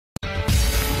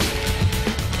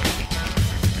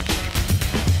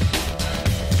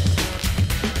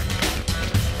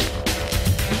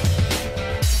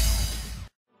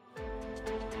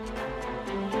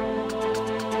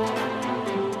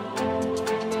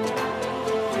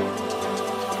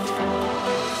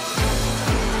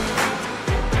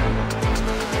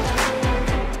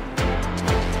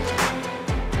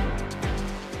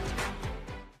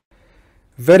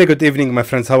Very good evening, my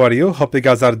friends. How are you? Hope you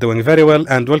guys are doing very well,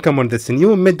 and welcome on this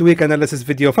new midweek analysis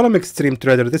video from Extreme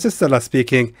Trader. This is Salah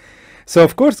speaking. So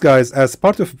of course, guys, as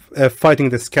part of fighting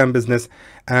the scam business,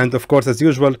 and of course, as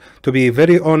usual, to be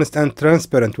very honest and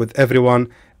transparent with everyone,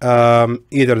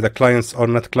 either the clients or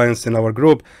not clients in our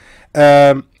group,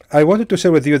 I wanted to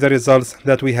share with you the results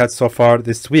that we had so far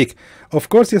this week. Of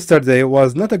course, yesterday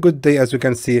was not a good day. As you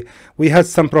can see, we had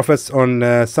some profits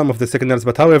on some of the signals,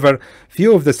 but however,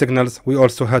 few of the signals we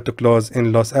also had to close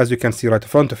in loss, as you can see right in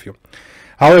front of you.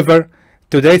 However,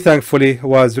 today, thankfully,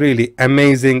 was really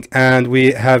amazing, and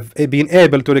we have been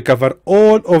able to recover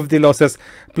all of the losses,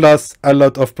 plus a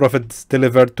lot of profits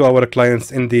delivered to our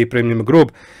clients in the premium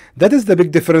group. That is the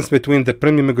big difference between the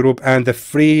premium group and the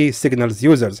free signals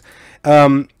users.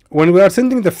 When we are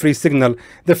sending the free signal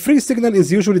is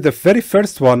usually the very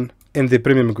first one in the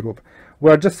premium group.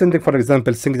 We are just sending, for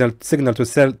example, signal to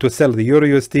sell the Euro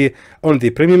USD on the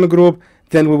premium group.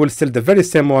 Then we will sell the very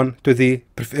same one to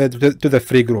the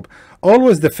free group.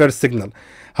 Always the first signal.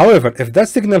 However, if that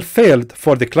signal failed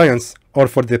for the clients or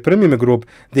for the premium group,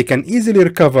 they can easily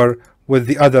recover with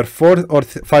the other 4 or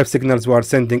 5 signals we are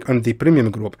sending on the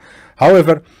premium group.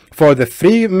 However, for the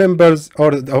free members,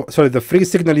 the free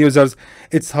signal users,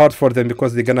 it's hard for them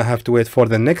because they're gonna have to wait for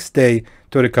the next day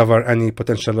to recover any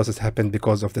potential losses happened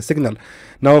because of the signal.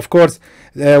 Now, of course,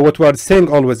 what we are saying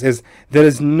always is there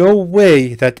is no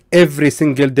way that every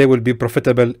single day will be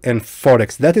profitable in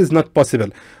Forex. That is not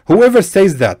possible. Whoever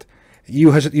says that,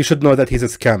 you should know that he's a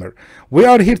scammer. We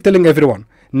are here telling everyone,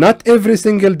 not every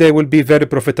single day will be very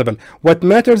profitable. What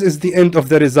matters is the end of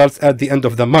the results at the end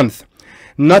of the month,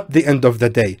 not the end of the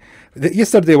day.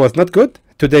 Yesterday was not good.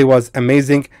 Today was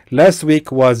amazing. Last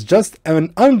week was just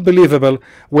unbelievable,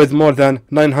 with more than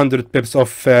 900 pips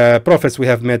of profits we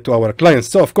have made to our clients.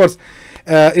 So of course,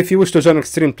 if you wish to join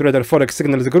Extreme Trader Forex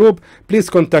Signals group, please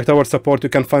contact our support. You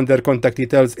can find their contact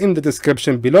details in the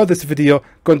description below this video.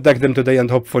 Contact them today, and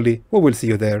hopefully we will see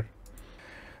you there.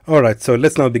 Alright, so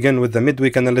let's now begin with the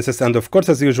midweek analysis, and of course,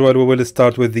 as usual, we will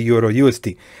start with the Euro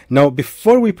USD. Now,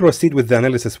 before we proceed with the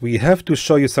analysis, we have to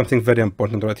show you something very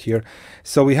important right here.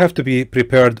 So we have to be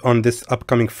prepared on this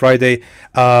upcoming Friday.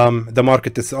 The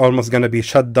market is almost going to be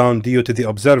shut down due to the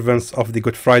observance of the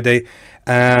Good Friday,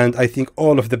 and I think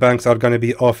all of the banks are going to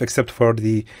be off except for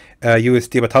the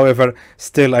USD. But however,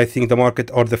 still, I think the market,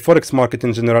 or the Forex market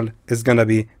in general, is going to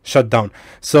be shut down.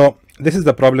 So this is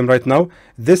the problem right now.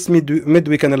 This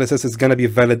midweek analysis is going to be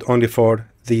valid only for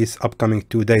these upcoming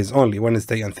 2 days only,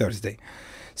 Wednesday and Thursday.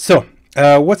 So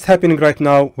what's happening right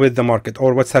now with the market,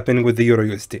 or what's happening with the Euro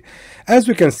USD? As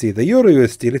we can see, the Euro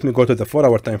USD, let me go to the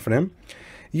 4-hour time frame.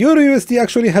 Euro USD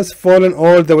actually has fallen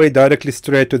all the way directly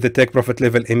straight to the take profit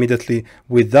level immediately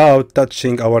without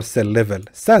touching our sell level,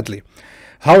 sadly.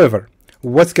 However,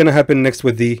 what's going to happen next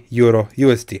with the Euro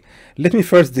USD? Let me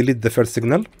first delete the first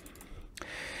signal.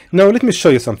 Now let me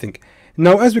show you something.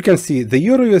 Now, as we can see, the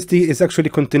Euro USD is actually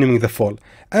continuing the fall.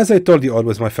 As I told you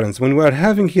always, my friends, when we are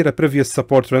having here a previous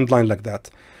support trend line like that,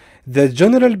 the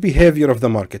general behavior of the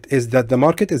market is that the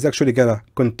market is actually gonna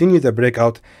continue the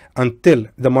breakout until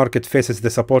the market faces the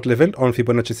support level on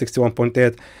Fibonacci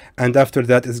 61.8, and after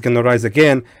that it's gonna rise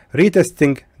again,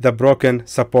 retesting the broken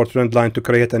support trend line to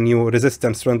create a new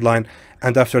resistance trend line.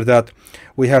 And after that,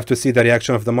 we have to see the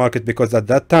reaction of the market, because at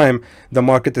that time the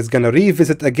market is gonna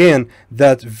revisit again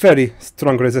that very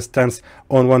strong resistance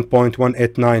on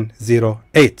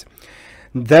 1.18908.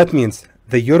 That means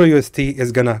the Euro USD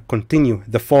is gonna continue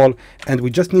the fall, and we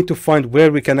just need to find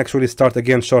where we can actually start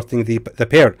again shorting the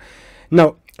pair.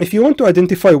 Now, if you want to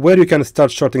identify where you can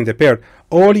start shorting the pair,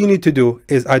 all you need to do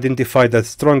is identify the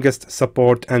strongest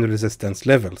support and resistance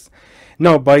levels.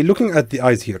 Now, by looking at the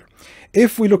eyes here,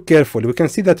 if we look carefully, we can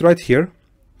see that right here,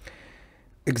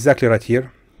 exactly right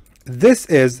here, this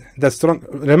is the strong.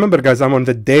 Remember, guys, I'm on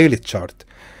the daily chart.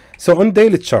 So on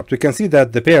daily chart, we can see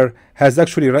that the pair has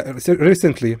actually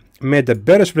recently made a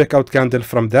bearish breakout candle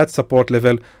from that support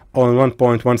level on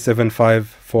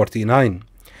 1.17549.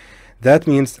 That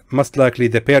means most likely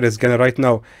the pair is gonna right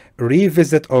now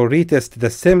revisit or retest the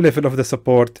same level of the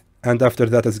support, and after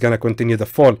that is gonna continue the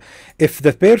fall. If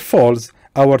the pair falls,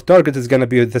 our target is gonna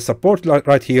be the support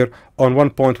right here on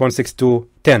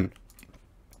 1.16210.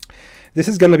 This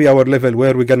is gonna be our level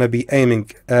where we're gonna be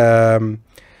aiming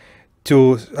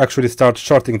to actually start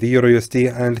shorting the Euro USD.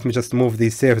 And let me just move the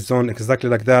safe zone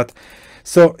exactly like that.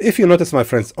 So if you notice, my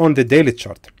friends, on the daily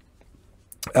chart,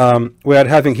 we are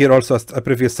having here also a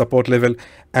previous support level,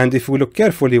 and if we look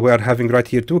carefully, we are having right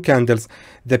here 2 candles.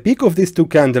 The peak of these 2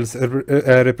 candles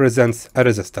represents a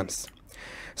resistance.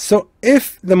 So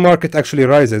if the market actually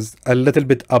rises a little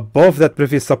bit above that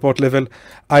previous support level,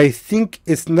 I think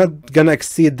it's not gonna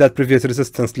exceed that previous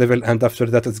resistance level, and after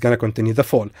that it's gonna continue the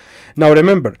fall. Now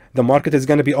remember, the market is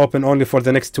gonna be open only for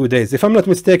the next 2 days. If I'm not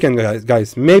mistaken,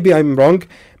 guys, maybe I'm wrong.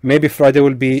 Maybe Friday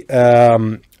will be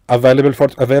available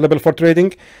for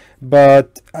trading,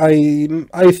 but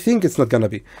I think it's not gonna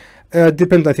be.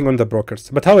 Depends, I think, on the brokers.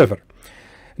 But however,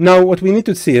 now what we need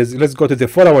to see is, let's go to the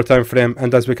 4-hour time frame,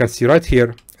 and as we can see right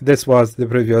here, this was the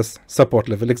previous support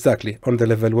level, exactly on the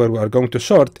level where we are going to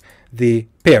short the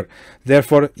pair.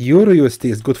 Therefore, Euro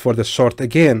USD is good for the short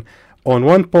again on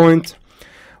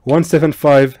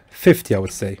 1.17550, I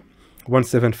would say.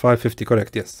 17550,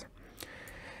 correct, yes.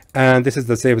 And this is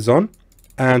the safe zone.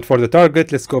 And for the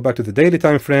target, let's go back to the daily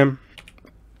time frame.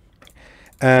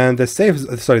 And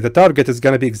the target is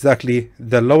going to be exactly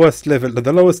the lowest level of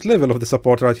the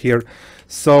support right here.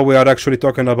 So we are actually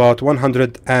talking about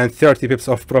 130 pips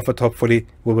of profit. Hopefully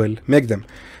we will make them.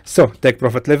 So take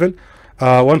profit level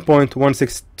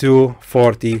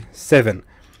 1.16247.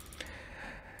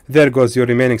 There goes your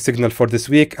remaining signal for this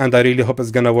week, and I really hope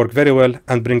it's gonna work very well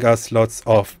and bring us lots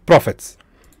of profits.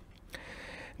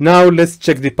 Now let's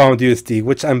check the pound USD,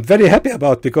 which I'm very happy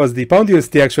about, because the pound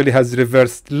USD actually has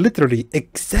reversed literally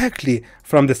exactly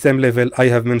from the same level I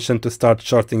have mentioned to start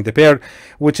shorting the pair,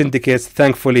 which indicates,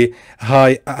 thankfully,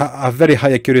 a very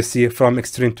high accuracy from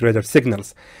extreme trader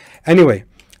signals. Anyway,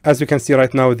 as you can see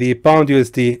right now, the pound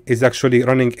USD is actually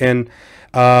running in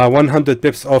 100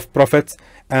 pips of profits,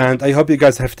 and I hope you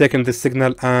guys have taken this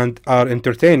signal and are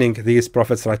entertaining these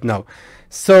profits right now.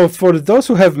 So for those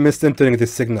who have missed entering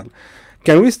this signal,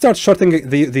 can we start shorting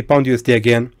the pound USD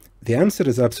again? The answer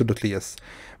is absolutely yes.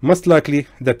 Most likely,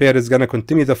 the pair is going to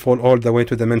continue the fall all the way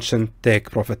to the mentioned take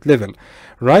profit level.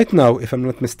 Right now, if I'm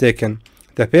not mistaken,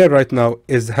 the pair right now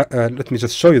is, let me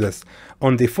just show you this.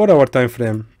 On the 4-hour time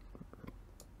frame,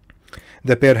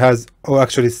 the pair has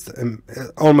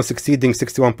almost exceeding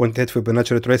 61.8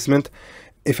 Fibonacci retracement.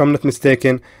 If I'm not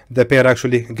mistaken, the pair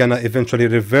actually gonna eventually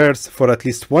reverse for at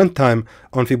least one time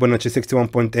on Fibonacci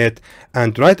 61.8,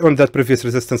 and right on that previous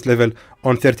resistance level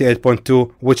on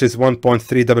 38.2, which is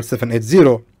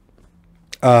 1.37780.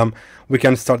 We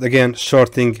can start again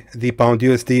shorting the pound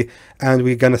USD, and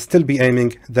we're gonna still be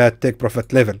aiming that take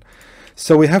profit level.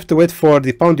 So we have to wait for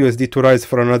the pound USD to rise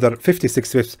for another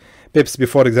 56 pips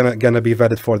before it's gonna be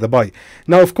valid for the buy.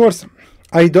 Now, of course,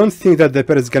 I don't think that the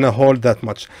pair is gonna hold that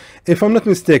much. If I'm not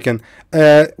mistaken,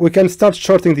 we can start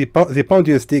shorting the pound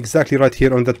USD exactly right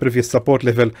here on that previous support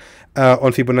level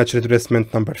on Fibonacci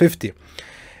retracement number 50.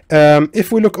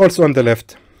 If we look also on the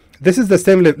left, this is the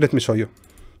same level. Let me show you.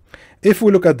 If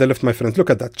we look at the left, my friends, look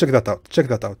at that. Check that out. Check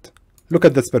that out. Look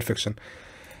at this perfection.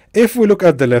 If we look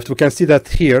at the left, we can see that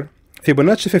here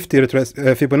Fibonacci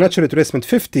retracement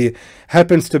 50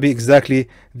 happens to be exactly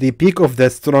the peak of the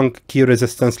strong key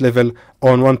resistance level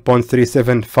on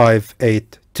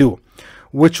 1.37582,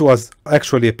 which was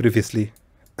actually previously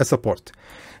a support.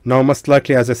 Now, most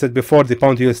likely, as I said before, the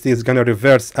pound USD is gonna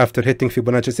reverse after hitting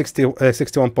Fibonacci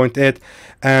 61.8,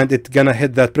 and it's gonna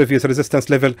hit that previous resistance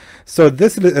level. So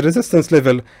this resistance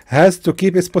level has to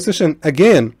keep its position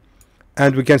again.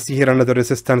 And we can see here another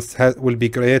resistance will be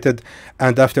created,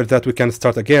 and after that we can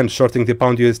start again shorting the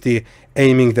pound USD,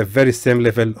 aiming the very same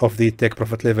level of the take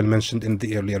profit level mentioned in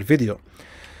the earlier video.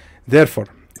 Therefore,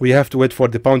 we have to wait for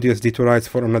the pound USD to rise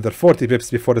for another 40 pips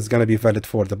before it's going to be valid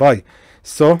for the buy.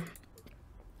 So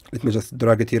let me just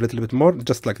drag it here a little bit more,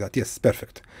 just like that. Yes,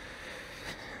 perfect.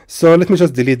 So let me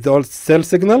just delete the old sell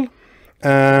signal,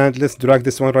 and let's drag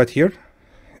this one right here.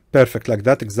 Perfect, like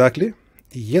that, exactly.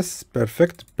 Yes,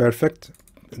 perfect, perfect.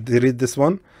 Delete this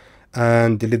one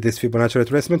and delete this Fibonacci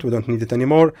retracement. We don't need it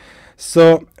anymore.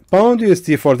 So pound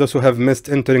USD, for those who have missed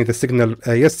entering the signal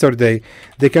yesterday,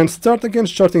 they can start again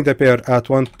shorting the pair at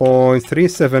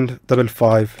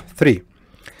 1.37553.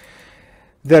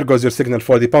 There goes your signal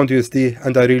for the pound USD,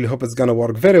 and I really hope it's gonna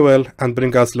work very well and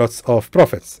bring us lots of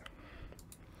profits.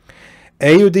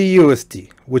 AUD USD,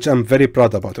 which I'm very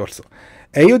proud about also.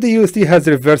 AUD USD has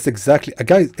reversed exactly,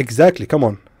 guys, exactly. Come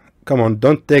on,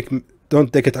 don't take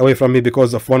it away from me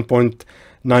because of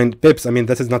 1.9 pips. I mean,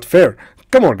 this is not fair.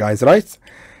 Come on, guys, right?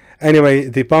 Anyway,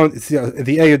 the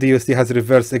AUD USD has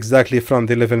reversed exactly from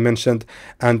the level mentioned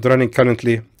and running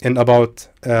currently in about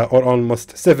or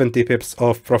almost 70 pips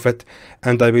of profit,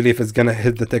 and I believe it's gonna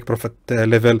hit the take profit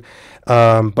level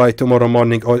by tomorrow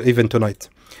morning or even tonight.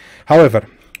 However,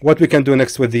 what we can do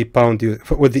next with the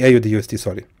AUD USD,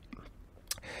 sorry.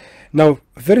 Now,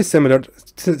 very similar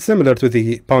to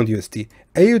the pound USD.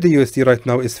 AUD USD right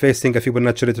now is facing a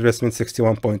Fibonacci retracement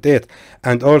 61.8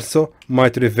 and also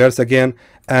might reverse again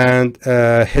and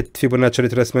hit Fibonacci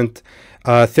retracement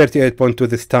 38.2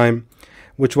 this time,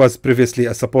 which was previously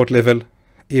a support level.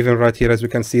 Even right here, as we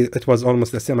can see, it was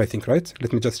almost the same, I think, right?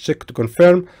 Let me just check to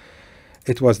confirm.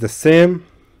 It was the same.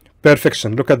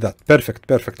 Perfection. Look at that. Perfect.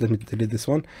 Let me delete this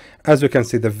one. As you can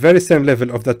see, the very same level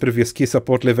of that previous key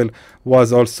support level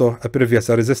was also a previous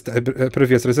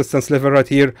resistance level right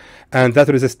here, and that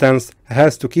resistance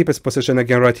has to keep its position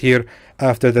again right here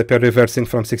after the pair reversing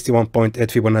from 61.8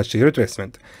 Fibonacci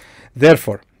retracement.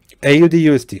 Therefore, AUD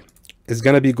USD is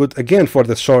going to be good again for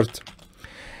the short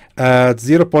at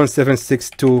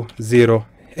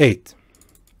 0.76208.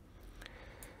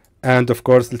 And of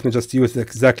course, let me just use the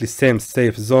exactly same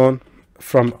safe zone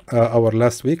from our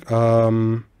last week.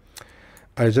 I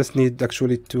just need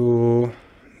actually to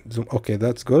zoom. Okay,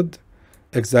 that's good.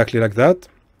 Exactly like that.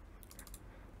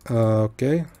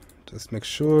 Okay, just make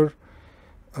sure.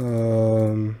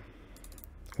 1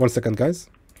 second, guys.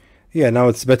 Yeah, now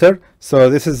it's better. So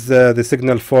this is the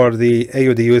signal for the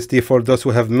AUD USD for those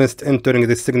who have missed entering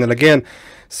this signal again.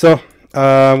 So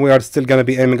we are still going to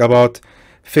be aiming about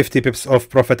 50 pips of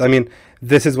profit. I mean,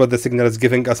 this is what the signal is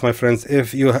giving us, my friends.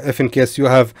 If in case you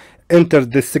have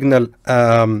entered this signal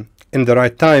in the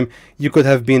right time, you could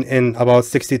have been in about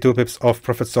 62 pips of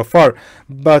profit so far.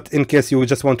 But in case you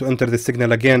just want to enter the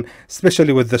signal again,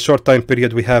 especially with the short time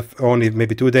period we have, only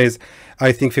maybe 2 days,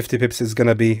 I think 50 pips is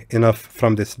gonna be enough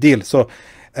from this deal. So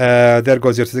there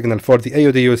goes your signal for the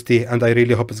AUD USD, and I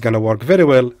really hope it's gonna work very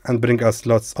well and bring us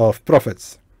lots of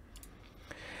profits.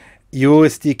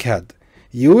 USD CAD.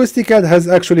 USD CAD has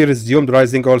actually resumed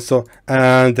rising also,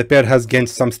 and the pair has gained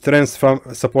some strength from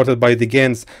supported by the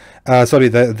gains,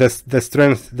 the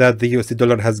strength that the USD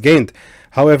dollar has gained.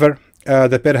 However,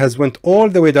 the pair has went all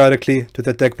the way directly to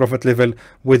the take profit level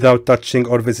without touching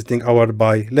or visiting our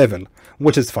buy level,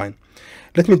 which is fine.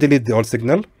 Let me delete the old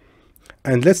signal,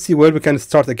 and let's see where we can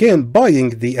start again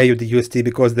buying the AUD USD,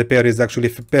 because the pair is actually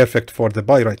perfect for the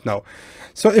buy right now.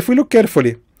 So if we look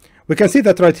carefully, we can see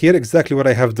that right here, exactly where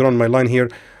I have drawn my line here,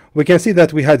 we can see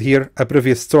that we had here a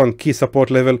previous strong key support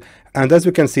level, and as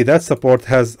we can see, that support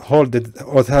has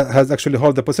actually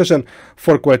held the position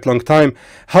for quite a long time.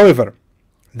 However,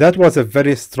 that was a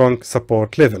very strong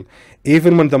support level.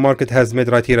 Even when the market has made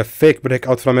right here a fake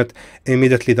breakout from it,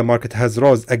 immediately the market has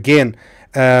rose again.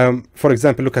 For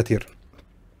example, look at here,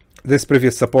 this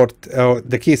previous support,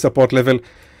 the key support level,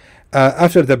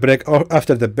 after the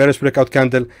bearish breakout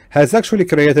candle has actually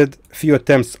created few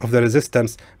attempts of the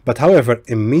resistance, but however,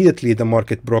 immediately the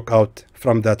market broke out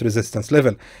from that resistance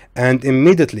level, and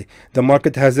immediately the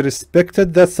market has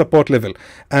respected that support level.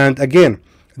 And again,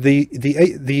 the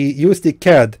USD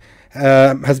CAD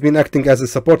has been acting as a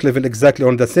support level exactly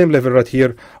on the same level right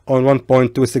here on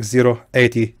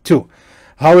 1.26082.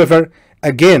 However,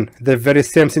 again, the very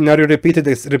same scenario repeated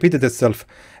itself.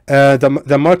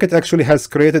 The market actually has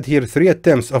created here 3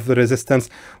 attempts of the resistance,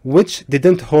 which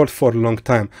didn't hold for a long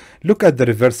time. Look at the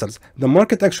reversals. The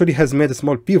market actually has made a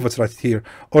small pivots right here,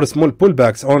 or small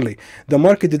pullbacks only. The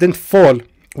market didn't fall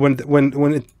when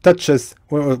it touched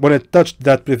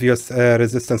that previous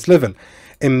resistance level.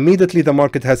 Immediately the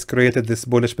market has created this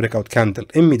bullish breakout candle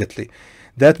immediately.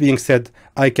 That being said,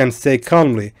 I can say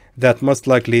calmly that most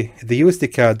likely the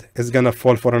USD CAD is gonna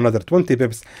fall for another 20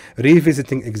 pips,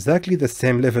 revisiting exactly the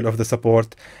same level of the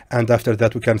support, and after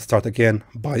that we can start again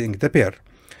buying the pair.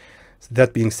 So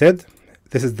that being said,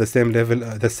 this is the same level,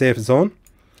 the safe zone,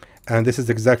 and this is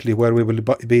exactly where we will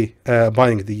be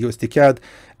buying the USD CAD,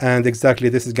 and exactly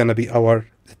this is gonna be our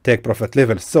take profit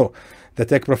level. So the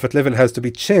take profit level has to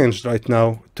be changed right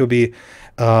now to be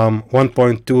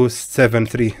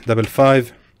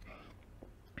 1.27355,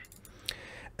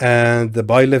 and the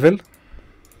buy level,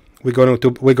 we're going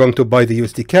to buy the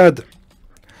USD CAD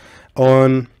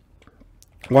on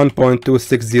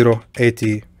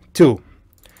 1.26082.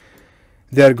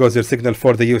 There goes your signal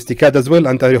for the USD CAD as well,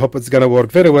 and I hope it's gonna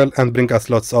work very well and bring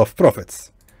us lots of profits.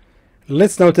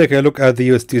 Let's now take a look at the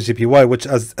USD JPY, which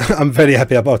I'm very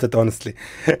happy about it, honestly.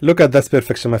 Look at this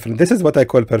perfection, my friend. This is what I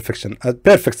call perfection, a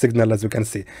perfect signal, as you can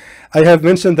see. I have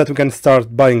mentioned that we can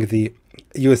start buying the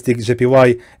USD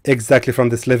JPY exactly from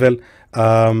this level,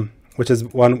 which is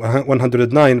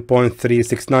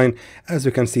 109.369. As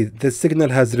you can see, this signal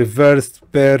has reversed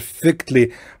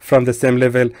perfectly from the same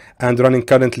level and running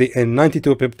currently in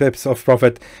 92 pips of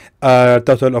profit, a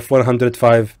total of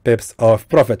 105 pips of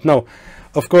profit. Now,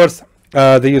 of course,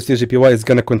 the USD JPY is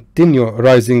going to continue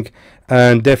rising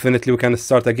and definitely we can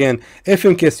start again. If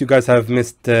in case you guys have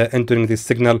missed entering this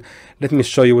signal, let me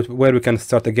show you where we can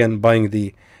start again buying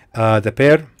the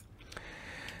pair.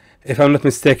 If I'm not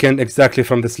mistaken, exactly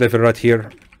from this level right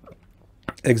here,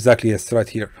 exactly, yes, right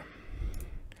here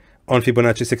on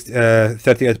Fibonacci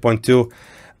 38.2.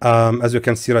 As you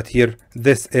can see right here,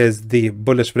 this is the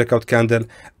bullish breakout candle,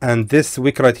 and this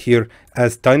wick right here,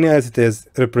 as tiny as it is,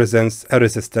 represents a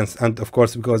resistance, and of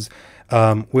course because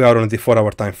we are on the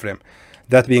 4-hour time frame.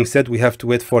 That being said, we have to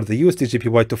wait for the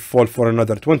USD/JPY to fall for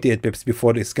another 28 pips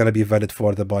before it's going to be valid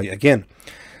for the buy again.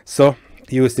 So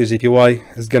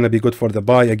USD/JPY is going to be good for the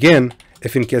buy again.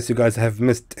 If in case you guys have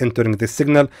missed entering this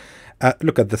signal,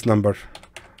 look at this number,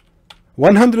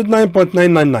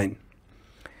 109.999.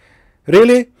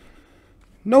 Really?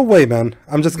 No way, man.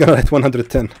 I'm just gonna write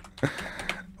 110.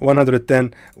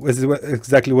 110 is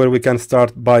exactly where we can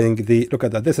start buying the, look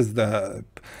at that, this is the,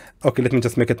 okay, let me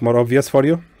just make it more obvious for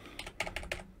you.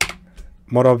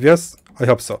 More obvious? I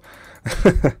hope so.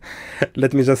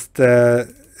 Let me just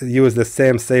use the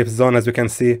same safe zone. As you can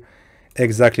see,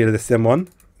 exactly the same one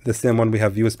we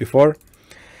have used before,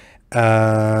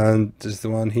 and there's the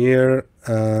one here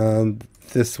and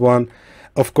this one.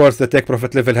 Of course, the take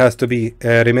profit level has to be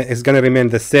is going to remain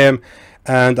the same,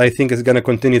 and I think it's going to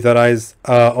continue the rise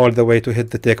all the way to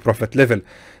hit the take profit level.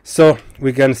 So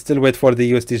we can still wait for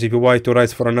the USD/JPY to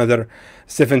rise for another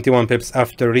 71 pips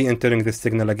after re-entering this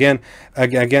signal again,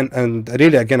 and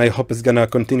really again I hope it's going to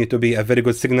continue to be a very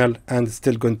good signal and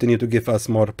still continue to give us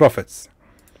more profits.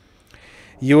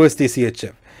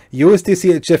 USD/CHF.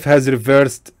 USD/CHF has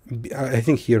reversed, I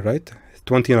think here, right?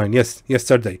 29, yes,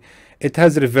 yesterday. It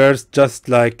has reversed just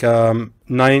like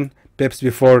 9 pips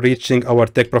before reaching our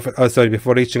take profit,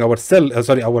 before reaching our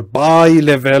our buy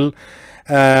level,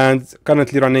 and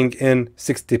currently running in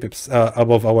 60 pips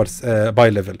above our buy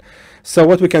level. So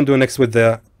what we can do next with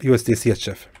the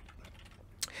USD/CHF?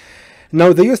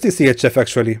 Now the USD/CHF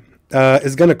actually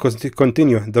is going to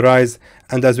continue the rise,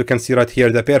 and as we can see right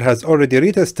here, the pair has already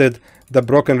retested the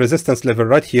broken resistance level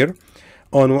right here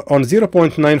on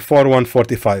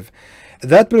 0.94145.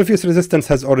 That previous resistance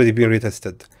has already been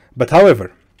retested. But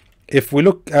however, if we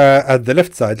look at the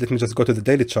left side, let me just go to the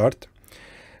daily chart.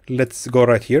 Let's go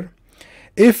right here.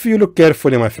 If you look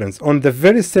carefully, my friends, on the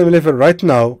very same level right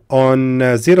now on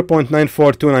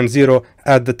 0.94290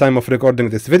 at the time of recording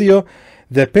this video,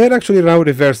 the pair actually now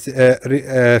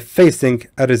facing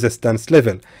a resistance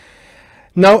level.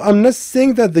 Now, I'm not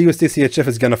saying that the USD/CHF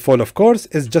is gonna fall. Of course,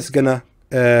 it's just gonna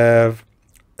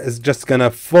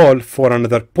fall for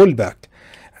another pullback.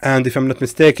 And if I'm not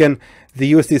mistaken,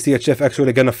 the USD/CHF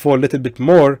actually gonna fall a little bit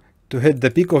more to hit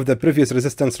the peak of the previous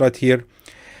resistance right here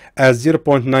as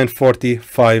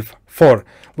 0.94054.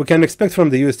 We can expect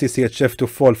from the USD/CHF to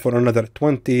fall for another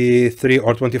 23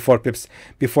 or 24 pips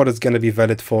before it's gonna be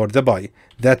valid for the buy.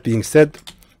 That being said,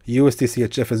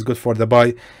 USD/CHF is good for the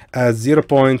buy as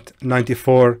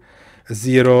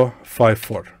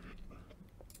 0.94054.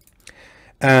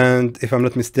 And if I'm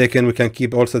not mistaken, we can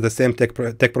keep also the same take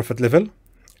profit level.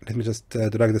 Let me just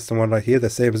drag this one right here, the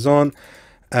safe zone,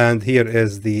 and here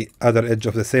is the other edge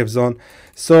of the safe zone.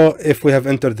 So if we have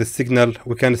entered the signal,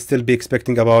 we can still be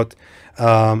expecting about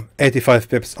 85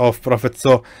 pips of profit.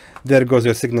 So there goes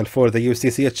your signal for the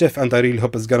USD/CHF, and I really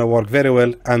hope it's gonna work very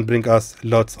well and bring us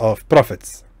lots of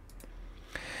profits.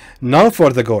 Now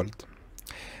for the gold.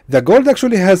 The gold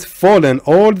actually has fallen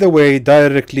all the way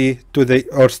directly to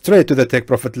straight to the take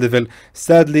profit level,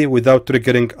 sadly without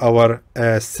triggering our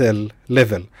sell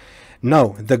level.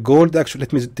 Now the gold actually,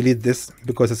 let me delete this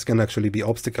because it's gonna actually be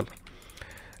obstacle.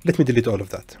 Let me delete all of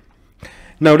that.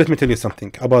 Now let me tell you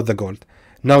something about the gold.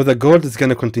 Now the gold is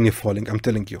gonna continue falling, I'm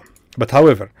telling you. But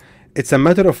however, it's a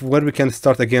matter of where we can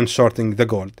start again shorting the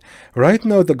gold. Right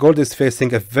now the gold is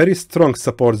facing a very strong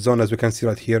support zone, as we can see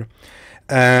right here.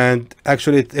 And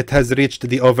actually it has reached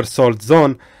the oversold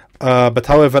zone, but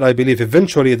however I believe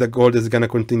eventually the gold is going to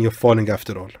continue falling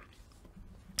after all.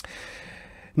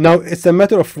 Now it's a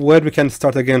matter of where we can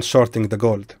start again shorting the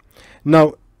gold.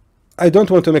 Now I don't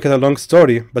want to make it a long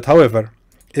story, but however,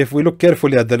 if we look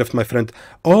carefully at the left, my friend,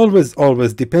 always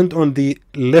depend on the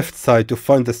left side to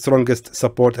find the strongest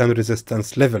support and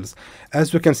resistance levels.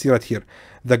 As we can see right here,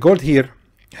 the gold here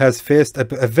has faced a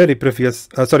very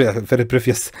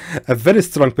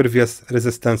strong previous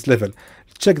resistance level.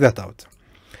 Check that out.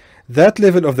 That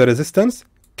level of the resistance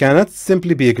cannot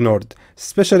simply be ignored,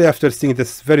 especially after seeing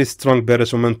this very strong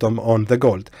bearish momentum on the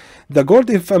gold. The gold,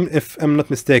 if I'm not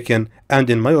mistaken, and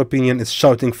in my opinion, is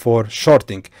shouting for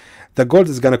shorting. The gold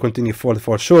is going to continue fall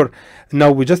for sure. Now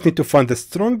we just need to find the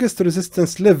strongest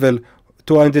resistance level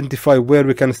to identify where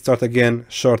we can start again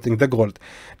shorting the gold.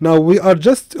 Now we are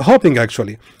just hoping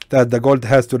actually that the gold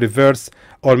has to reverse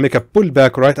or make a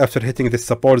pullback right after hitting this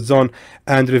support zone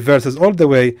and reverses all the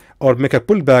way, or make a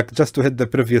pullback just to hit the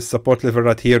previous support level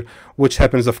right here, which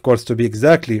happens of course to be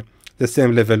exactly the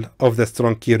same level of the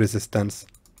strong key resistance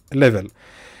level.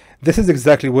 This is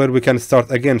exactly where we can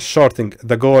start again shorting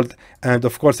the gold. And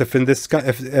of course, if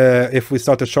we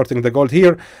started shorting the gold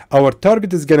here, our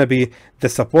target is gonna be the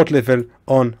support level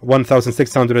on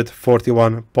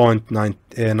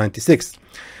 1641.96.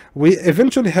 We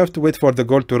eventually have to wait for the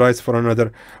gold to rise for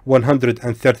another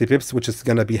 130 pips, which is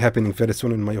gonna be happening very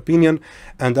soon in my opinion,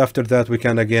 and after that we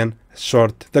can again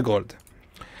short the gold.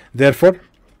 Therefore,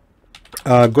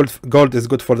 gold is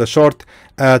good for the short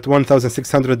at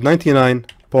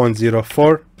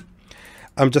 1699.04.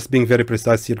 I'm just being very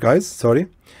precise here, guys, sorry.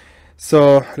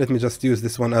 So let me just use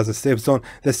this one as a safe zone.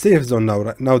 The safe zone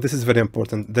now this is very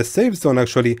important. The safe zone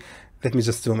actually, let me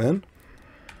just zoom in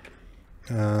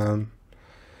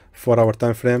for our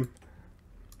time frame.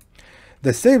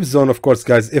 The safe zone, of course,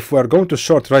 guys, if we are going to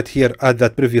short right here at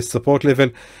that previous support level,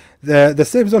 the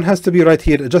safe zone has to be right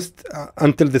here just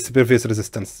until this previous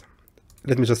resistance.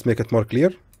 Let me just make it more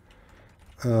clear.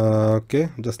 Okay,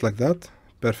 just like that.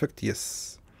 Perfect.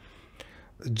 Yes,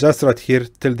 just right here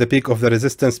till the peak of the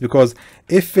resistance, because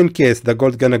if in case the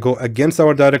gold gonna go against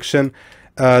our direction,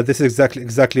 this is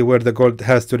exactly where the gold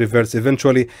has to reverse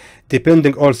eventually,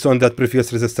 depending also on that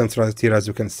previous resistance right here, as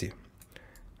you can see.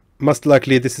 Most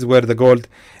likely this is where the gold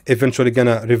eventually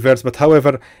gonna reverse, but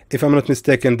however, if I'm not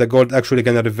mistaken, the gold actually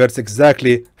gonna reverse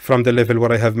exactly from the level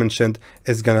where I have mentioned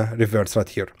is gonna reverse right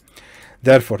here.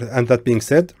 Therefore, and that being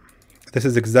said, this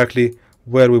is exactly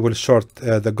where we will short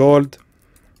the gold.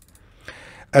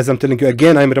 As I'm telling you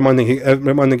again, I'm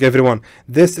reminding everyone,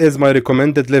 this is my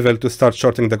recommended level to start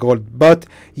shorting the gold, but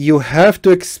you have to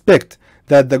expect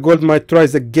that the gold might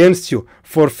rise against you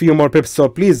for a few more pips. So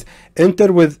please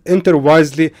enter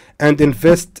wisely and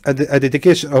invest a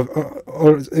dedication of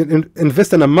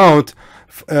invest an amount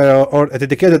or a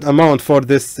dedicated amount for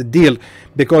this deal,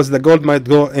 because the gold might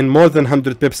go in more than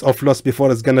 100 pips of loss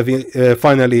before it's gonna be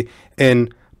finally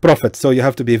in profit. So you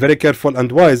have to be very careful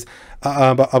and wise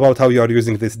about how you are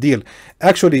using this deal.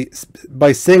 Actually,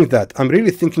 by saying that, I'm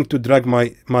really thinking to drag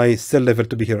my sell level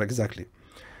to be here, exactly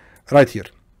right here.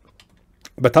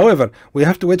 But however, we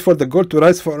have to wait for the gold to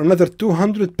rise for another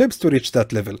 200 pips to reach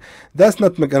that level. That's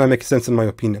not gonna make sense in my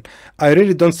opinion. I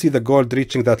really don't see the gold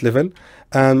reaching that level,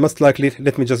 and most likely,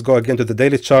 let me just go again to the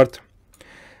daily chart.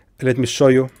 Let me show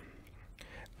you.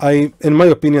 In my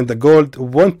opinion, the gold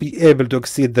won't be able to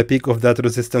exceed the peak of that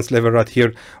resistance level right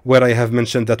here, where I have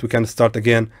mentioned that we can start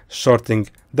again shorting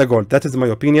the gold. That is my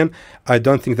opinion. I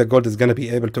don't think the gold is going to be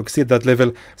able to exceed that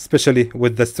level, especially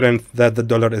with the strength that the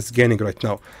dollar is gaining right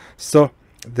now. So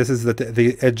this is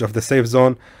the edge of the safe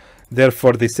zone.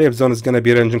 Therefore, the safe zone is going to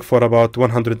be ranging for about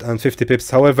 150 pips.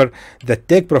 However, the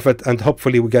take profit, and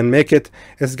hopefully we can make it,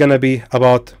 is going to be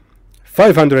about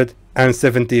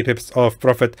 570 pips of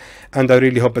profit, and I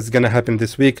really hope it's gonna happen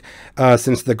this week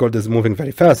since the gold is moving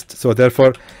very fast. So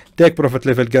therefore, take profit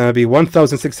level gonna be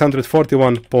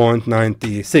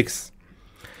 1641.96.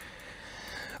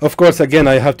 Of course, again,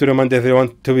 I have to remind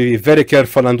everyone to be very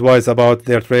careful and wise about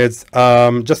their trades.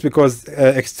 Just because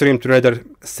extreme trader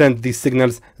send these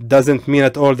signals doesn't mean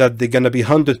at all that they're gonna be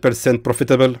 100%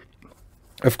 profitable.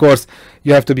 Of course,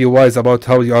 you have to be wise about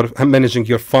how you are managing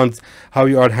your funds, how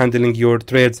you are handling your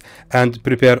trades, and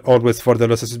prepare always for the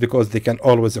losses, because they can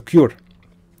always occur.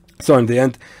 So in the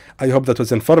end, I hope that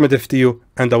was informative to you,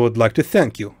 and I would like to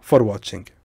thank you for watching.